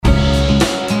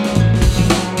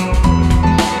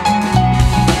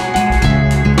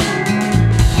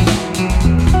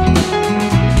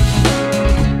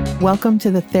Welcome to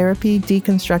the Therapy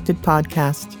Deconstructed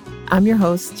podcast. I'm your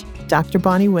host, Dr.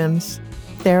 Bonnie Wims,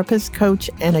 therapist, coach,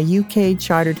 and a UK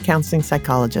chartered counseling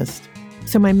psychologist.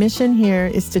 So my mission here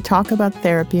is to talk about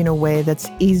therapy in a way that's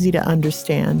easy to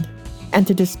understand and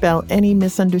to dispel any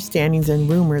misunderstandings and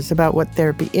rumors about what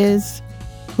therapy is,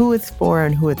 who it's for,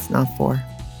 and who it's not for.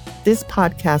 This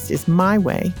podcast is my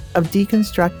way of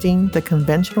deconstructing the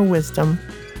conventional wisdom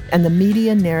and the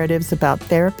media narratives about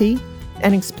therapy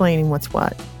and explaining what's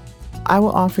what. I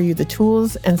will offer you the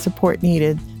tools and support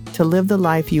needed to live the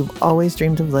life you've always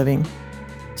dreamed of living.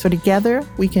 So together,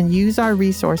 we can use our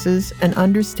resources and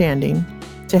understanding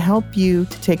to help you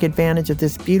to take advantage of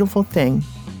this beautiful thing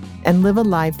and live a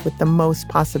life with the most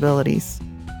possibilities.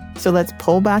 So let's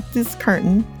pull back this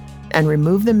curtain and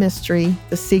remove the mystery,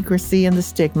 the secrecy, and the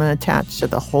stigma attached to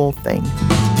the whole thing.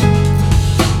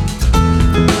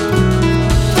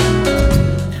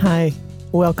 Hi,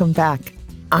 welcome back.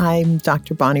 I'm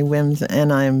Dr. Bonnie Wims,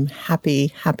 and I'm happy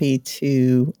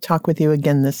to talk with you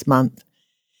again this month.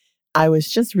 I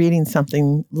was just reading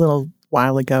something a little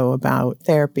while ago about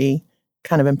therapy,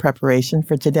 kind of in preparation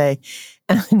for today.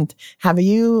 And have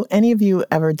any of you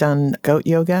ever done goat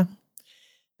yoga?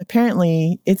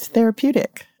 Apparently, it's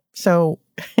therapeutic. So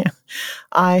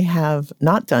I have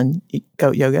not done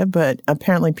goat yoga, but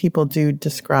apparently people do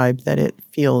describe that it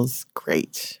feels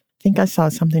great. I think I saw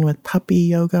something with puppy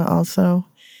yoga also.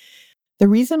 The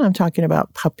reason I'm talking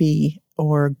about puppy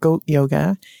or goat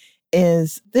yoga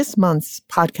is this month's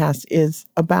podcast is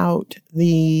about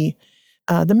the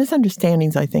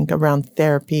misunderstandings, I think, around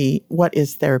therapy. What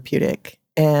is therapeutic?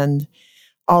 And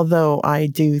although I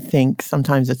do think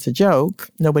sometimes it's a joke,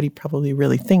 nobody probably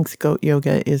really thinks goat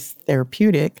yoga is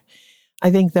therapeutic. I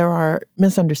think there are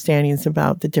misunderstandings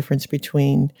about the difference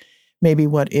between maybe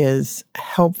what is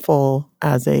helpful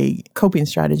as a coping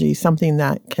strategy, something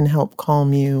that can help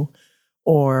calm you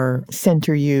or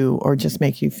center you or just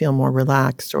make you feel more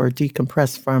relaxed or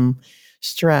decompress from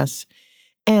stress,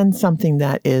 and something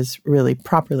that is really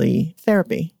properly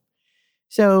therapy.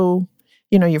 So,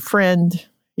 your friend,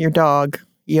 your dog,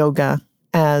 yoga,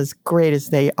 as great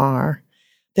as they aren't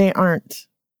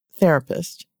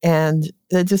therapists. And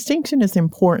the distinction is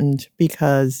important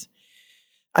because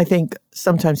I think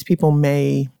sometimes people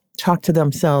may talk to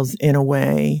themselves in a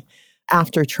way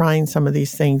after trying some of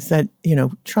these things that,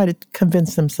 try to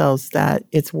convince themselves that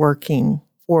it's working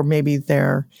for maybe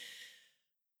their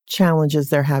challenges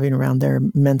they're having around their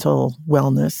mental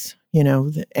wellness,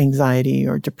 the anxiety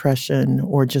or depression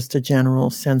or just a general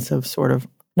sense of sort of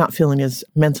not feeling as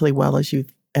mentally well as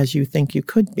you think you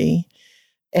could be.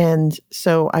 And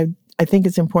so I think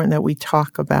it's important that we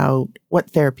talk about what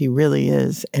therapy really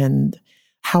is and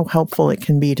how helpful it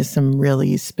can be to some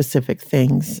really specific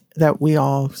things that we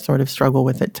all sort of struggle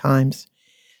with at times.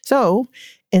 So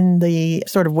in the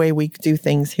sort of way we do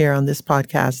things here on this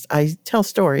podcast, I tell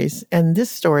stories. And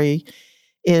this story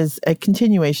is a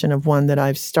continuation of one that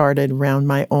I've started around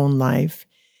my own life.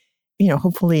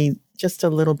 Hopefully just a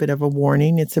little bit of a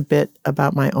warning. It's a bit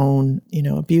about my own,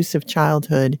 abusive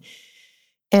childhood.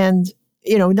 And,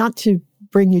 not to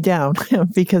bring you down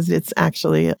because it's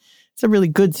a really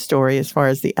good story as far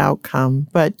as the outcome.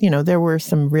 But, there were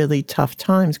some really tough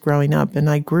times growing up. And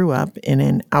I grew up in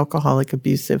an alcoholic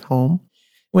abusive home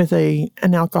with an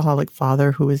alcoholic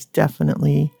father who was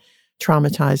definitely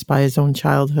traumatized by his own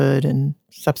childhood and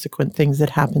subsequent things that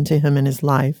happened to him in his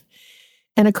life.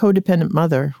 And a codependent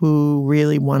mother who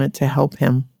really wanted to help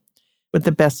him with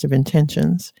the best of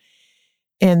intentions.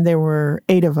 And there were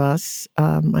 8 of us.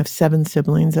 I have 7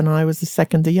 siblings, and I was the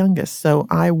second, the youngest. So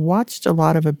I watched a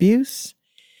lot of abuse,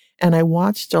 and I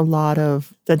watched a lot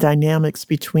of the dynamics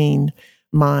between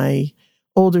my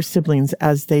older siblings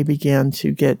as they began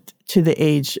to get to the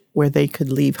age where they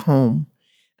could leave home.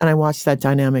 And I watched that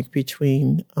dynamic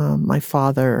between my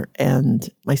father and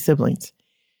my siblings.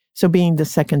 So being the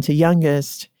second to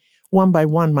youngest, one by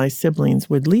one, my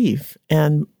siblings would leave.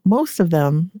 And most of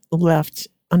them left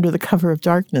under the cover of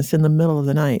darkness in the middle of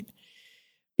the night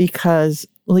because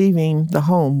leaving the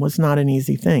home was not an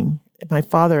easy thing. My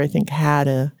father, I think, had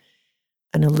an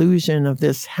illusion of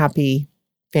this happy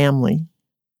family.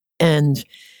 And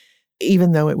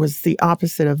even though it was the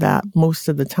opposite of that most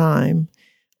of the time,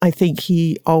 I think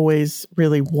he always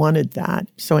really wanted that.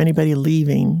 So anybody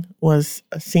leaving was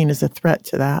seen as a threat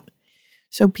to that.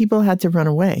 So people had to run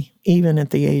away, even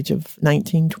at the age of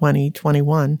 19, 20,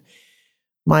 21.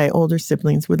 My older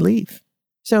siblings would leave.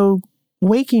 So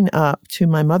waking up to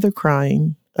my mother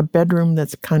crying, a bedroom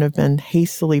that's kind of been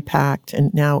hastily packed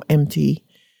and now empty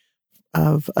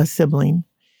of a sibling,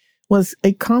 was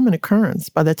a common occurrence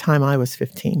by the time I was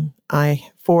 15.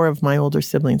 4 of my older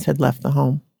siblings had left the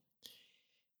home.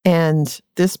 And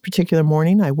this particular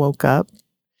morning, I woke up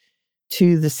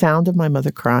to the sound of my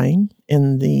mother crying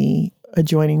in the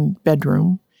adjoining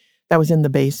bedroom that was in the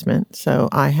basement. So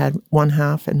I had one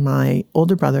half and my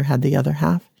older brother had the other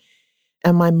half.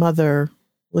 And my mother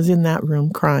was in that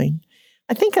room crying.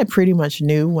 I think I pretty much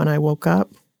knew when I woke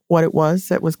up what it was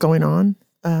that was going on.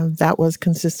 That was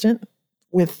consistent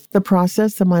with the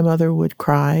process that my mother would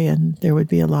cry, and there would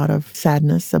be a lot of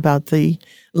sadness about the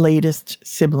latest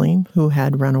sibling who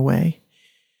had run away.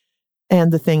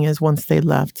 And the thing is, once they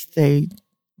left, they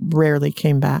rarely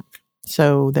came back.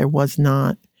 So there was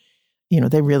not,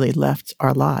 they really left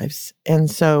our lives. And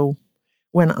so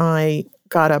when I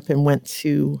got up and went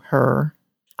to her,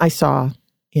 I saw,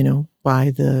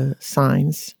 by the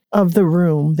signs of the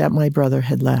room that my brother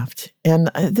had left. And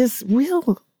this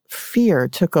real fear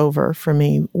took over for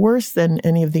me, worse than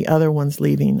any of the other ones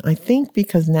leaving. I think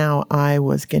because now I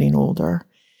was getting older.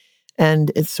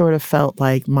 And it sort of felt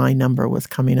like my number was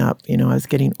coming up. I was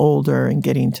getting older and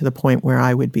getting to the point where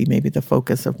I would be maybe the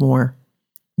focus of more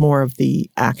of the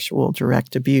actual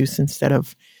direct abuse instead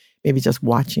of maybe just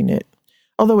watching it.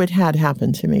 Although it had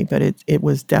happened to me, but it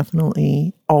was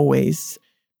definitely always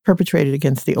perpetrated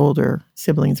against the older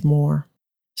siblings more.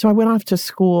 So I went off to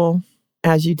school,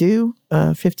 as you do,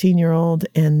 a 15-year-old,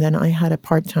 and then I had a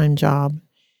part-time job.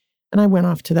 And I went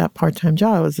off to that part-time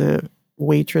job. I was a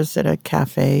waitress at a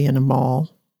cafe in a mall.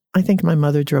 I think my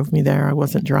mother drove me there. I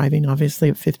wasn't driving, obviously,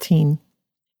 at 15.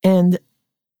 And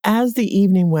as the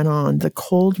evening went on, the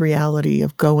cold reality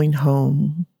of going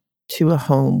home to a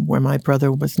home where my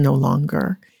brother was no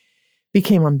longer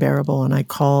became unbearable. And I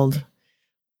called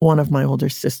one of my older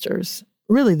sisters,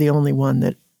 really the only one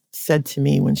that said to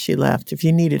me when she left, if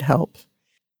you needed help,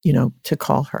 to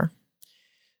call her.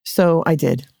 So I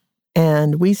did.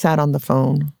 And we sat on the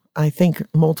phone. I think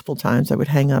multiple times I would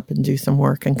hang up and do some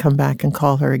work and come back and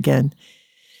call her again.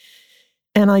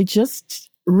 And I just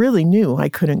really knew I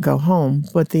couldn't go home.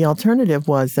 But the alternative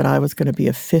was that I was going to be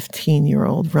a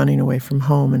 15-year-old running away from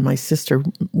home. And my sister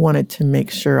wanted to make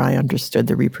sure I understood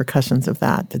the repercussions of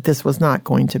that this was not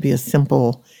going to be a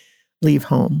simple leave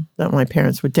home, that my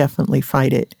parents would definitely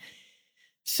fight it.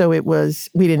 So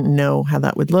we didn't know how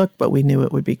that would look, but we knew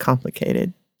it would be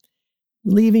complicated.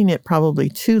 Leaving it probably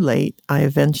too late, I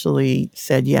eventually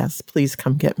said, yes, please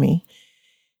come get me.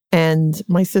 And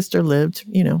my sister lived,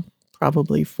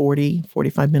 probably 40,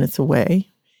 45 minutes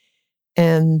away.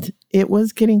 And it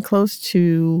was getting close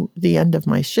to the end of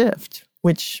my shift,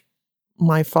 which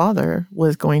my father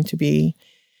was going to be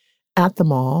at the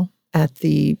mall at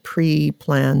the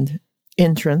pre-planned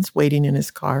entrance, waiting in his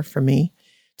car for me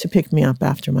to pick me up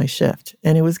after my shift.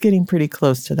 And it was getting pretty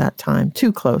close to that time,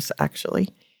 too close, actually.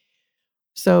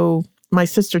 So my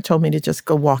sister told me to just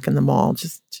go walk in the mall,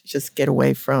 just get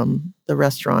away from the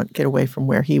restaurant, get away from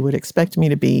where he would expect me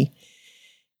to be,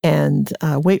 and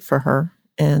wait for her.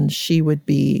 And she would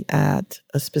be at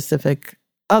a specific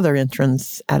other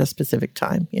entrance at a specific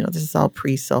time. This is all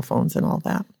pre-cell phones and all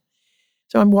that.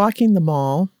 So I'm walking the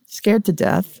mall, scared to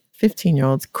death,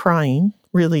 15-year-olds crying,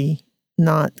 really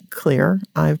not clear.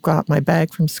 I've got my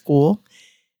bag from school,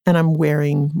 and I'm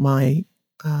wearing my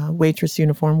waitress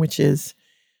uniform, which is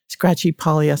scratchy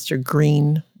polyester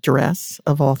green dress,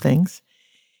 of all things.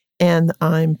 And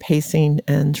I'm pacing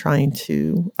and trying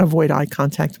to avoid eye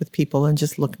contact with people and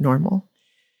just look normal.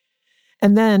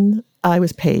 And then I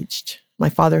was paged. My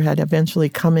father had eventually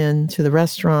come in to the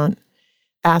restaurant,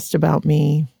 asked about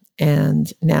me,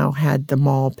 and now had the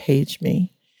mall page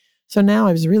me. So now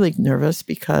I was really nervous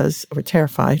or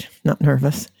terrified, not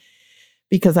nervous,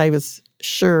 because I was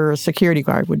sure a security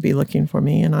guard would be looking for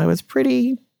me. And I was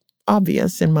pretty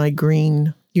obvious in my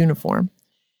green uniform.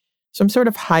 So I'm sort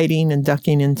of hiding and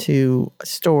ducking into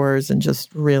stores, and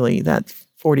just really that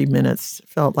 40 minutes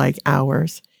felt like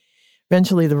hours.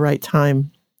 Eventually the right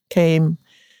time came.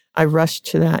 I rushed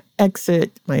to that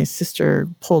exit. My sister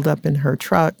pulled up in her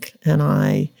truck, and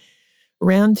I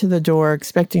ran to the door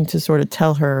expecting to sort of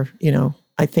tell her,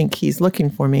 I think he's looking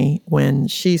for me, when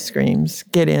she screams,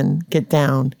 "Get in, get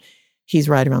down. He's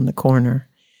right around the corner."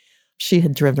 She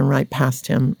had driven right past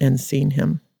him and seen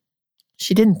him.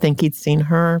 She didn't think he'd seen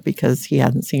her because he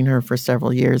hadn't seen her for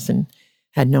several years and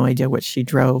had no idea what she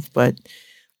drove, but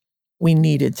we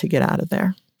needed to get out of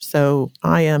there. So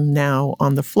I am now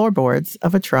on the floorboards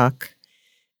of a truck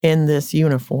in this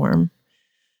uniform,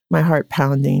 my heart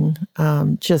pounding,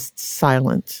 just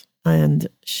silent. And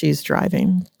she's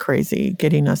driving crazy,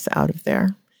 getting us out of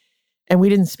there. And we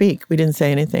didn't speak. We didn't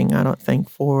say anything, I don't think,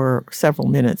 for several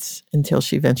minutes until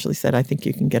she eventually said, "I think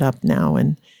you can get up now."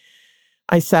 And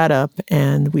I sat up,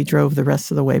 and we drove the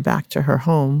rest of the way back to her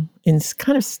home in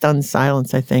kind of stunned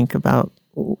silence, I think, about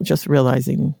just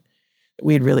realizing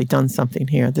we'd really done something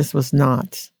here. This was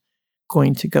not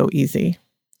going to go easy.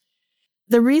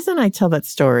 The reason I tell that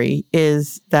story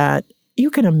is that you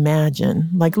can imagine,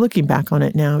 like looking back on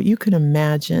it now, you can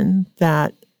imagine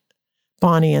that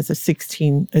Bonnie as a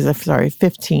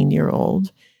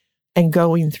 15-year-old and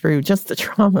going through just the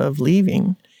trauma of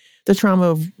leaving, the trauma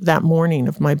of that morning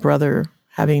of my brother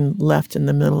having left in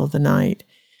the middle of the night,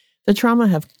 the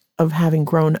trauma of having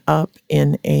grown up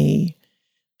in an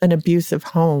abusive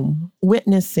home,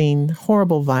 witnessing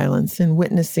horrible violence and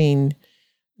witnessing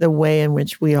the way in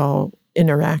which we all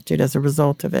interacted as a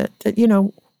result of it. That,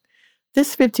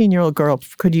 this 15-year-old girl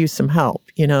could use some help.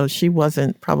 She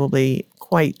wasn't probably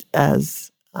quite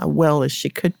as well as she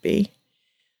could be.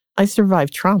 I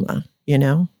survived trauma,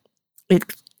 It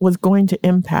was going to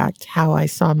impact how I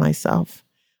saw myself.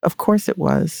 Of course it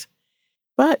was.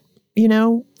 But,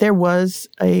 there was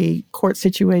a court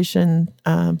situation,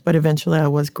 but eventually I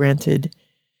was granted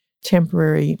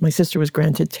my sister was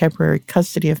granted temporary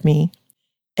custody of me.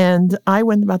 And I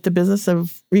went about the business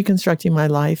of reconstructing my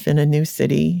life in a new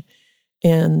city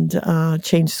and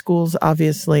changed schools,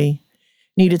 obviously.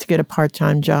 Needed to get a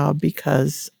part-time job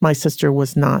because my sister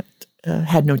was not,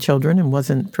 had no children and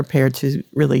wasn't prepared to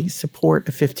really support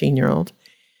a 15-year-old.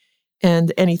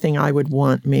 And anything I would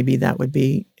want, maybe that would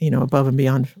be, above and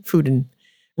beyond food and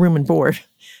room and board,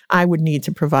 I would need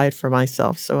to provide for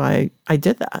myself. So I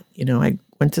did that. I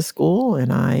went to school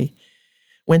and I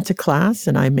went to class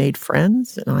and I made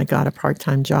friends and I got a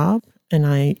part-time job and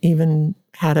I even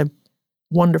had a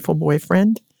wonderful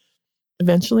boyfriend.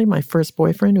 Eventually, my first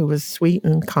boyfriend, who was sweet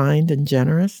and kind and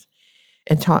generous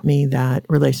and taught me that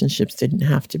relationships didn't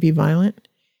have to be violent.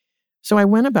 So I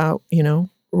went about,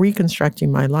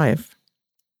 reconstructing my life.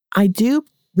 I do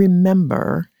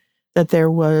remember that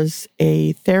there was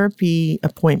a therapy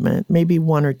appointment, maybe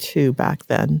one or two back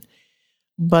then,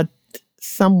 but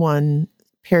someone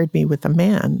paired me with a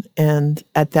man. And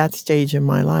at that stage in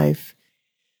my life,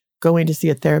 going to see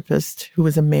a therapist who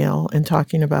was a male and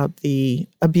talking about the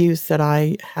abuse that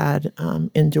I had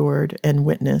endured and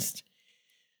witnessed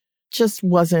just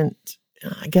wasn't,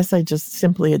 I guess it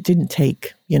didn't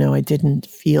take, I didn't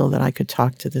feel that I could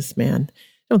talk to this man. I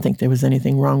don't think there was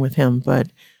anything wrong with him, but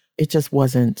it just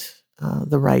wasn't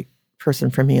the right person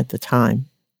for me at the time.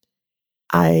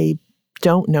 I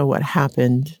don't know what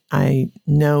happened. I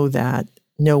know that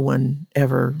no one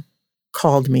ever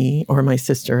called me or my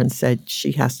sister and said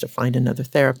she has to find another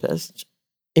therapist.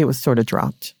 It was sort of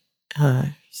dropped.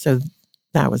 So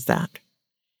that was that.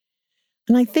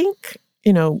 And I think,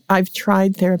 I've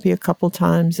tried therapy a couple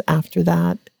times after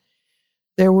that.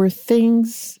 There were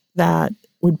things that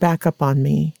would back up on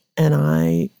me and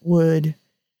I would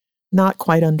not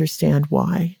quite understand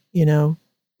why.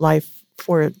 Life,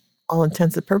 for all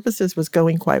intents and purposes, was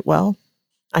going quite well.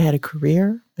 I had a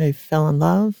career. I fell in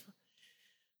love.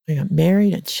 I got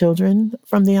married, had children.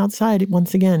 From the outside,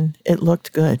 once again, it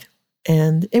looked good.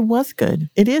 And it was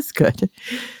good. It is good.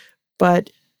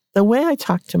 But the way I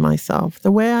talked to myself,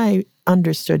 the way I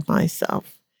understood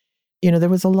myself, there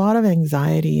was a lot of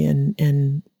anxiety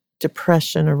and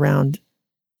depression around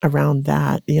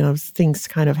that, things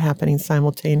kind of happening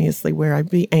simultaneously where I'd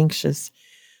be anxious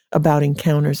about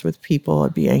encounters with people.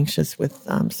 I'd be anxious with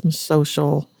some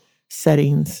social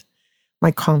settings,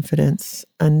 my confidence.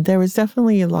 And there was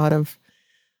definitely a lot of,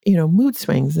 mood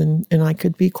swings and I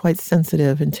could be quite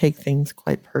sensitive and take things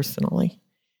quite personally.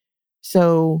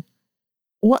 So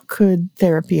what could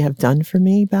therapy have done for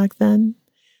me back then?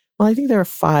 Well, I think there are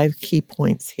 5 key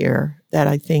points here that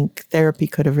I think therapy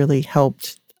could have really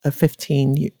helped a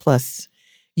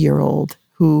 15-plus-year-old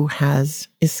who has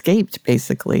escaped,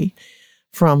 basically,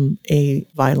 from a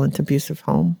violent, abusive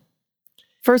home.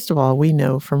 First of all, we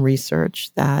know from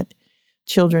research that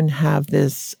children have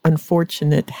this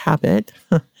unfortunate habit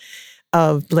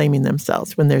of blaming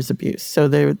themselves when there's abuse. So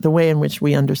the way in which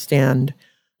we understand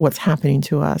what's happening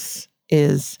to us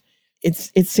is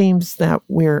it seems that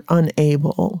we're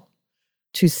unable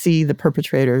to see the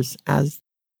perpetrators as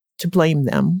to blame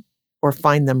them or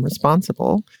find them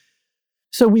responsible.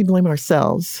 So we blame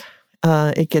ourselves.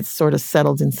 It gets sort of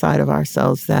settled inside of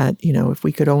ourselves that, if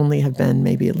we could only have been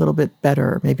maybe a little bit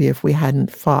better, maybe if we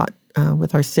hadn't fought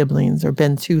with our siblings or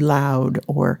been too loud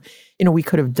or, we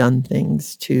could have done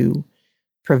things to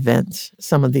prevent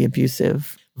some of the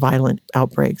abusive, violent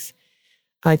outbreaks.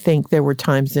 I think there were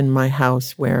times in my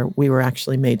house where we were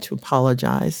actually made to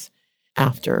apologize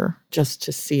after just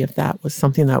to see if that was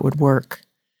something that would work.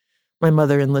 My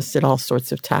mother enlisted all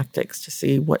sorts of tactics to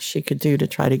see what she could do to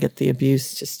try to get the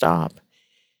abuse to stop.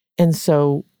 And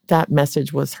so that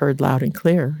message was heard loud and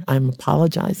clear. I'm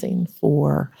apologizing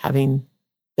for having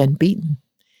been beaten.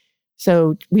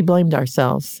 So we blamed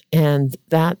ourselves, and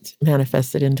that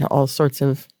manifested into all sorts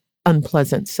of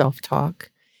unpleasant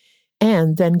self-talk,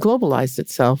 and then globalized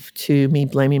itself to me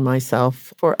blaming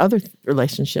myself for other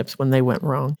relationships when they went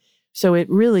wrong. So it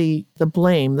really, the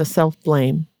blame, the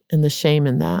self-blame and the shame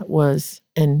in that was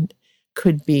and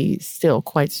could be still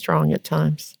quite strong at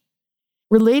times.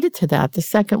 Related to that, the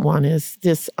second one is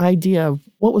this idea of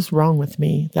what was wrong with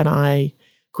me that I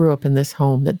grew up in this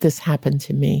home, that this happened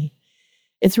to me.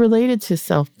 It's related to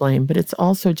self-blame, but it's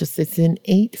also just this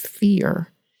innate fear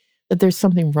that there's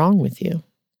something wrong with you.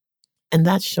 And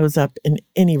that shows up in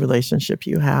any relationship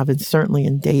you have, and certainly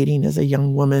in dating as a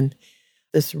young woman,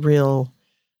 this real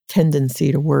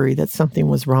tendency to worry that something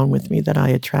was wrong with me, that I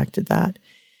attracted that,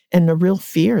 and a real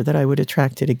fear that I would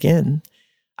attract it again.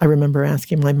 I remember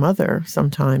asking my mother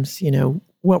sometimes,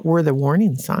 what were the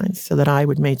warning signs so that I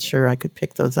would make sure I could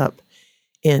pick those up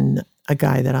in a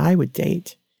guy that I would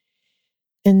date.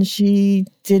 And she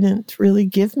didn't really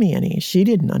give me any. She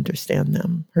didn't understand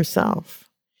them herself.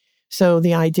 So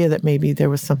the idea that maybe there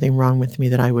was something wrong with me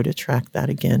that I would attract that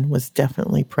again was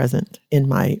definitely present in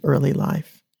my early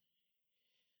life.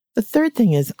 The third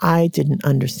thing is I didn't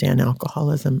understand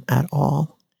alcoholism at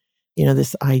all.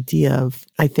 This idea of,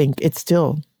 I think it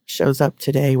still shows up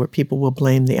today where people will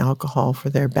blame the alcohol for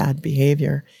their bad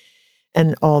behavior.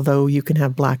 And although you can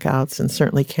have blackouts and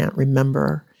certainly can't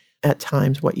remember at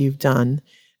times what you've done,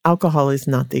 alcohol is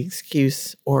not the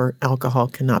excuse, or alcohol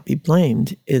cannot be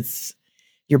blamed. It's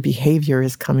your behavior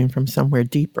is coming from somewhere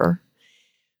deeper.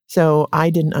 So I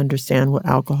didn't understand what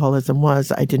alcoholism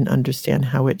was. I didn't understand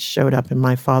how it showed up in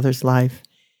my father's life.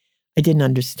 I didn't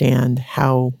understand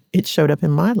how it showed up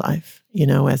in my life,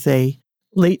 as a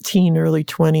late teen, early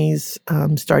 20s,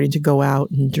 starting to go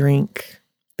out and drink,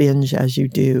 binge as you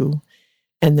do,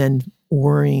 and then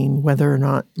worrying whether or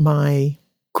not my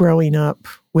growing up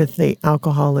with the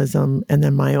alcoholism and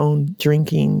then my own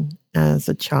drinking as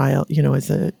a child, as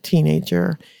a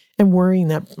teenager, and worrying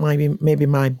that maybe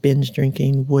my binge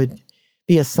drinking would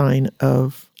be a sign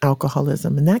of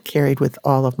alcoholism. And that carried with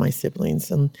all of my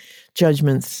siblings, and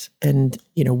judgments and,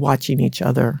 watching each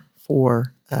other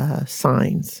for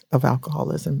signs of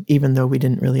alcoholism, even though we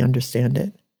didn't really understand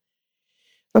it.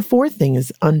 The fourth thing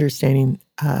is understanding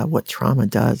what trauma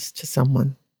does to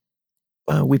someone.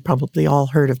 We probably all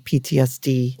heard of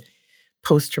PTSD,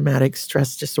 post-traumatic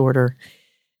stress disorder.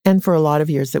 And for a lot of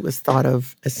years, it was thought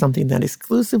of as something that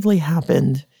exclusively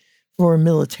happened for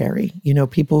military,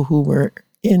 people who were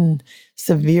in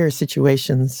severe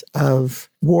situations of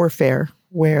warfare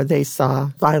where they saw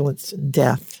violence and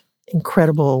death,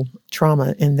 incredible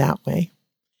trauma in that way.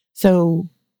 So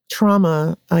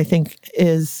trauma, I think,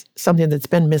 is something that's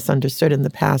been misunderstood in the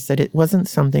past, that it wasn't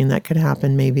something that could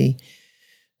happen maybe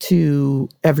to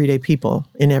everyday people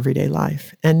in everyday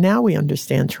life. And now we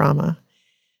understand trauma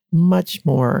much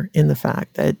more in the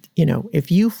fact that, if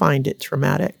you find it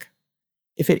traumatic,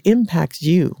 if it impacts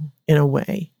you in a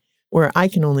way where I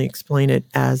can only explain it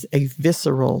as a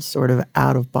visceral sort of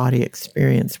out-of-body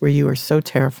experience where you are so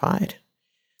terrified,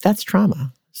 that's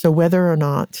trauma. So whether or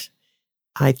not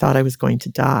I thought I was going to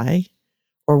die,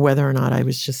 or whether or not I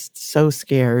was just so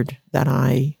scared that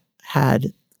I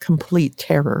had complete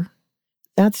terror,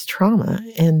 that's trauma.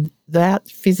 And that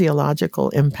physiological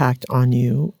impact on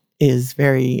you is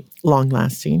very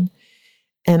long-lasting,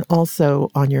 and also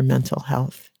on your mental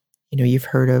health. You've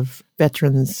heard of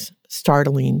veterans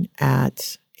startling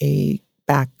at a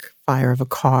backfire of a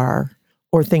car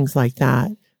or things like that.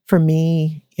 For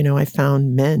me, I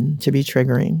found men to be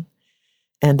triggering,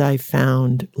 and I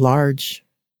found large,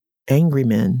 angry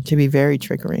men to be very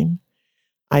triggering.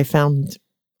 I found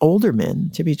older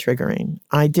men to be triggering.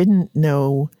 I didn't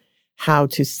know how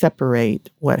to separate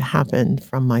what happened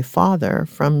from my father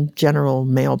from general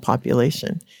male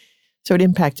population. So it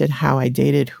impacted how I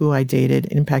dated, who I dated,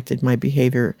 it impacted my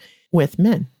behavior with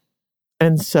men.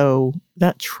 And so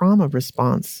that trauma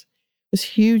response was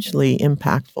hugely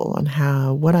impactful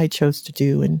on what I chose to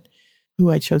do and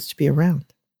who I chose to be around.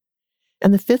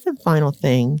 And the fifth and final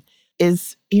thing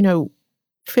is,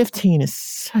 15 is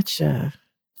such a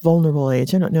vulnerable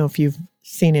age. I don't know if you've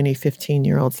seen any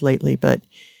 15-year-olds lately, but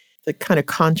the kind of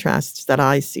contrasts that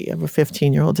I see of a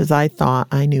 15-year-old is I thought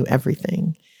I knew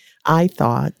everything. I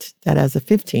thought that as a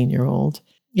 15-year-old,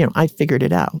 I figured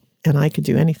it out and I could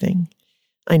do anything.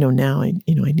 I know now, I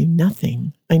knew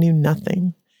nothing. I knew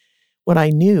nothing. What I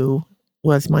knew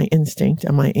was my instinct,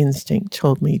 and my instinct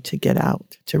told me to get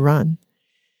out, to run.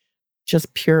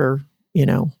 Just pure,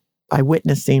 by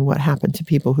witnessing what happened to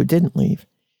people who didn't leave.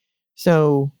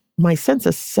 So my sense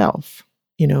of self,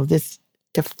 this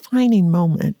defining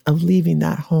moment of leaving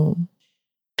that home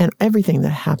And everything that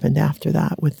happened after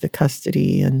that with the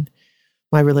custody and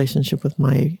my relationship with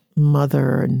my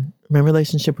mother and my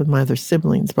relationship with my other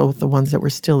siblings, both the ones that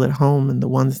were still at home and the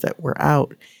ones that were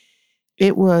out,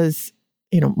 it was,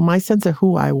 my sense of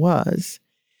who I was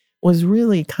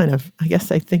really kind of, I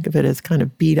guess I think of it as kind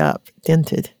of beat up,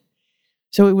 dented.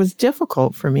 So it was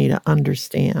difficult for me to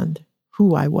understand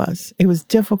who I was. It was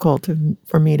difficult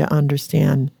for me to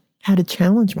understand how to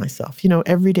challenge myself.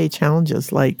 Everyday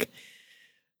challenges like,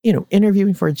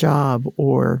 interviewing for a job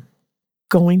or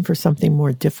going for something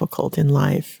more difficult in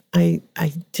life. I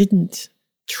didn't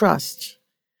trust.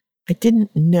 I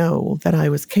didn't know that I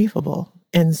was capable.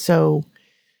 And so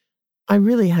I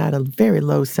really had a very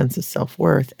low sense of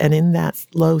self-worth. And in that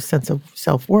low sense of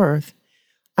self-worth,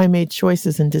 I made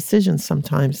choices and decisions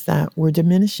sometimes that were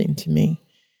diminishing to me,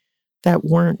 that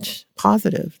weren't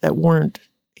positive, that weren't,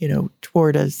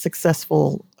 toward a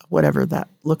successful, whatever that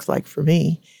looks like for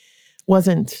me,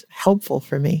 wasn't helpful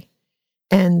for me.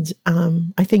 And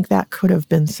I think that could have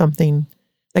been something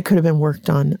that could have been worked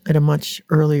on at a much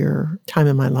earlier time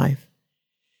in my life.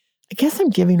 I guess I'm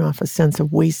giving off a sense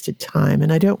of wasted time.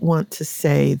 And I don't want to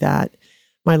say that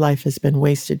my life has been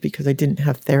wasted because I didn't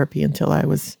have therapy until I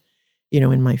was,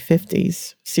 in my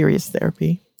 50s, serious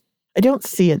therapy. I don't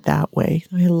see it that way.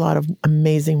 I had a lot of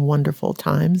amazing, wonderful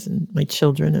times, and my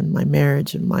children and my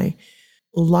marriage and my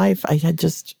life. I had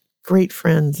just great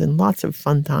friends and lots of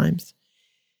fun times.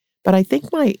 But I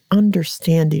think my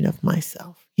understanding of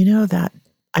myself, that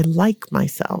I like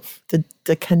myself,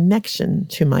 the connection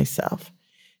to myself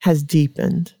has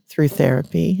deepened through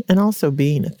therapy and also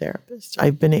being a therapist.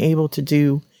 I've been able to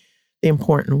do the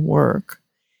important work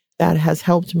that has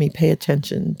helped me pay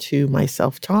attention to my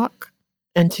self-talk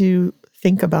and to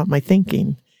think about my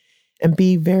thinking and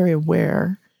be very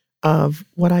aware of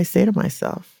what I say to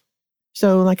myself.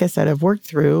 So, like I said, I've worked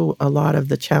through a lot of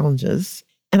the challenges.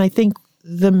 And I think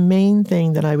the main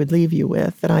thing that I would leave you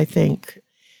with, that I think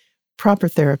proper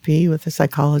therapy with a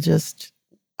psychologist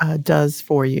does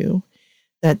for you,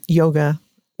 that yoga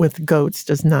with goats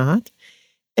does not,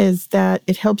 is that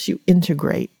it helps you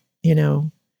integrate.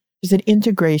 There's an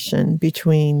integration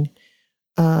between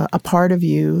a part of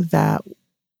you that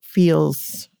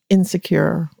feels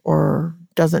insecure or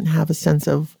doesn't have a sense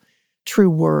of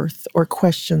true worth or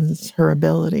questions her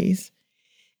abilities.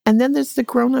 And then there's the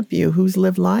grown-up you who's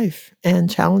lived life and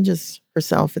challenges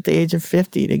herself at the age of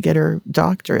 50 to get her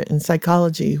doctorate in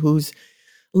psychology, who's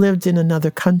lived in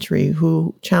another country,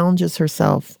 who challenges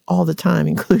herself all the time,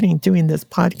 including doing this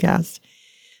podcast.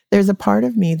 There's a part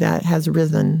of me that has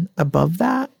risen above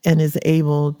that and is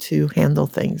able to handle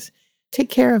things, take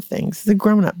care of things, the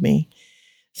grown-up me.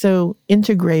 So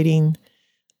integrating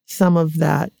some of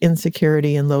that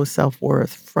insecurity and low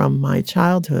self-worth from my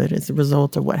childhood as a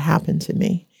result of what happened to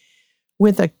me,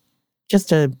 with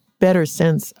just a better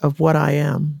sense of what I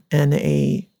am and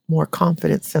a more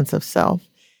confident sense of self,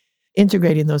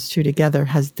 integrating those two together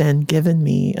has then given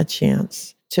me a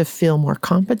chance to feel more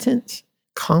competent,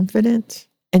 confident,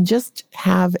 and just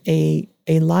have a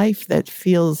life that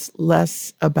feels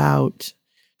less about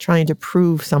trying to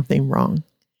prove something wrong.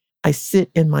 I sit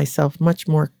in myself much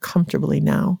more comfortably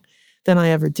now than I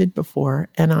ever did before,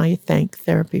 and I thank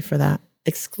therapy for that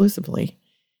exclusively.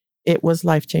 It was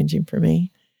life-changing for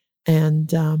me.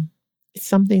 And it's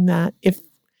something that if,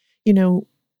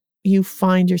 you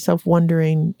find yourself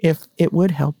wondering if it would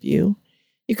help you,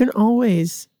 you can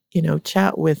always,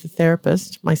 chat with a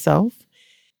therapist, myself,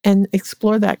 and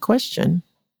explore that question.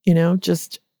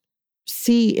 Just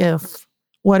see if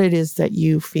what it is that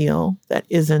you feel that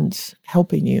isn't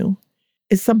helping you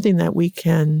is something that we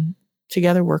can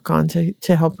together work on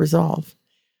to help resolve.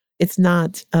 It's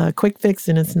not a quick fix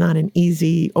and it's not an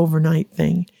easy overnight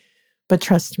thing, but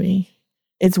trust me,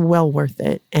 it's well worth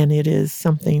it. And it is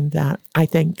something that I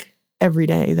think every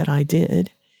day that I did,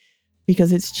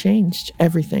 because it's changed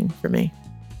everything for me.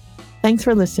 Thanks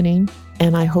for listening.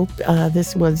 And I hope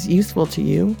this was useful to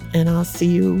you. And I'll see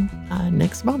you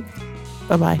next month.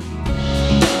 Bye-bye.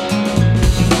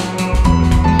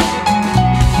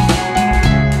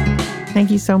 Thank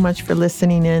you so much for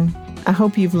listening in. I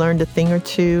hope you've learned a thing or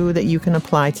two that you can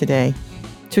apply today.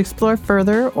 To explore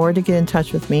further or to get in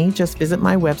touch with me, just visit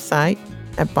my website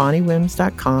at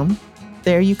bonniewims.com.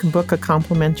 There you can book a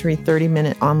complimentary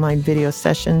 30-minute online video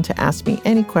session to ask me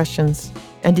any questions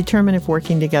and determine if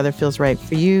working together feels right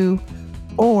for you.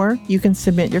 Or you can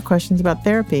submit your questions about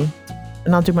therapy,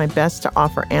 and I'll do my best to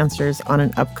offer answers on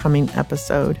an upcoming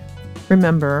episode.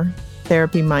 Remember,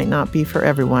 therapy might not be for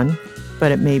everyone,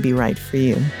 but it may be right for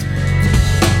you.